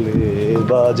হলে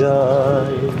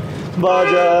বাজায়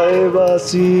বাজায়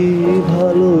বাসি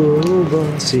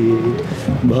ভালোবাসি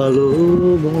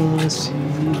ভালোবাসি।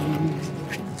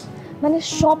 মানে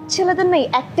সব ছেলেদের না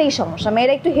একটাই সমস্যা,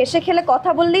 মেয়েরা একটু হেসে খেলে কথা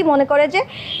বললেই মনে করে যে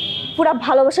পুরা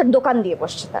ভালোবাসার দোকান দিয়ে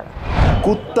বসছে তারা।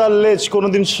 কুত্তার লেজ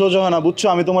কোনোদিন সোজা হয় না, বুঝছো?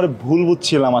 আমি তোমার ভুল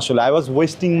বুঝছিলাম আসলে। I was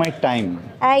wasting my time.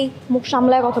 এই মুখ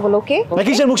সামলায় কথা বলো, ওকে? না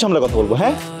কিসের মুখ সামলায় কথা বলবো?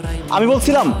 হ্যাঁ আমি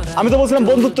তো বলছিলাম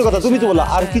বন্ধুত্বের কথা, তুমি তো বললা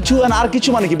আর কিছু। আর কিছু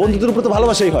মানে কি? বন্ধুত্বের উপর তো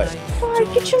ভালোবাসাই হয়। আর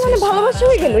কিছু মানে ভালোবাসা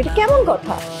হয়ে গেল? এটা কেমন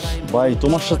কথা ভাই?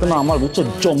 তোমার সাথে না আমার বুঝছো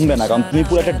জমবে না, কারণ তুমি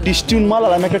পুরো একটা ডিসটিউন মাল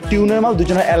আর আমি একটা টিউনের মাল,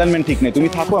 দুজনের অ্যালাইনমেন্ট ঠিক নেই। তুমি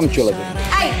থাকো, আমি চলে যাই।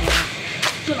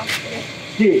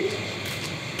 কি?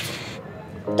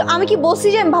 তো আমি কি বলছি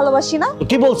যে আমি ভালোবাসি না?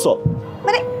 কি বলছো?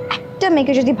 মানে একটা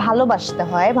মেয়েকে যদি ভালোবাসতে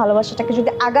হয়, ভালোবাসাটাকে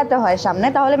যদি আগাতে হয় সামনে,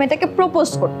 তাহলে মেয়েটাকে প্রপোজ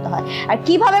করতে হয়। আর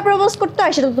কিভাবে প্রপোজ করতে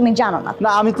হয় সেটা তো তুমি জানো না।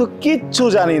 না আমি তো কিচ্ছু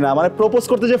জানি না। মানে প্রপোজ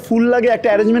করতে যে ফুল লাগে, একটা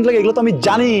অ্যারেঞ্জমেন্ট লাগে, এগুলো তো আমি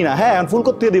জানিই না। হ্যাঁ ফুল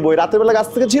করতে দিব, রাতের বেলা গাছ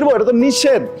থেকে ছিড়বো, এটা তো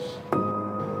নিষেধ।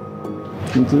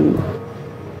 কিন্তু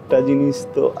একটা জিনিস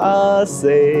তো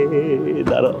আছে,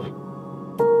 দাঁড়াও।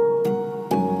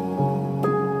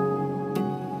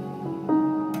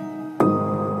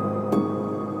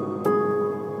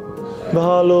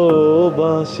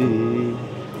 ভালোবাসি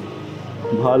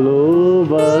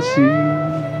ভালোবাসি।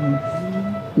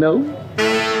 নাও।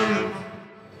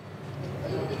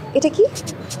 এটা কি?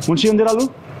 মুন্সিগঞ্জের আলু।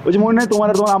 ওই যে মনে নাই তোমার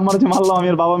আম্মার যে মারলাম আমি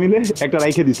আর বাবা মিলে, একটা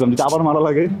রাইখে দিছিলাম যদি আবার মারা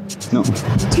লাগে।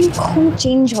 তুমি কখনো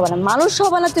চেঞ্জ হবে না, মানুষ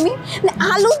হবে না তুমি। মানে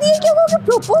আলু দিয়ে কেউ কাউকে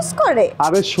প্রপোজ করে?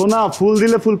 আরে সোনা, ফুল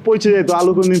দিলে ফুল পচে যায়, তো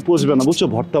আলু কোনদিন পচবে না, বুঝছো?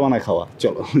 ভর্তা বানায় খাওয়া।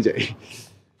 চলো যাই।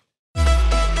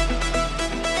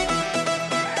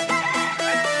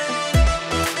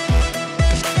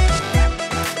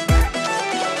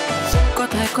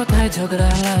 কথায় কথায় ঝগড়া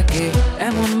লাগে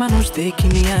এমন মানুষ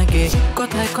দেখিনি আগে,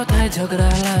 কথায় কথায় ঝগড়া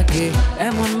লাগে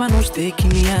এমন মানুষ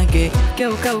দেখিনি আগে।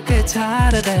 কেউ কাউকে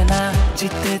ছাড় দেয় না,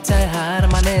 জিততে চায় হার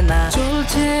মানে না।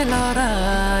 চলছে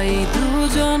লড়াই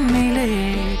দুজন মিলে,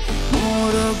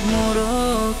 মোরগ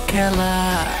মোরগ খেলা।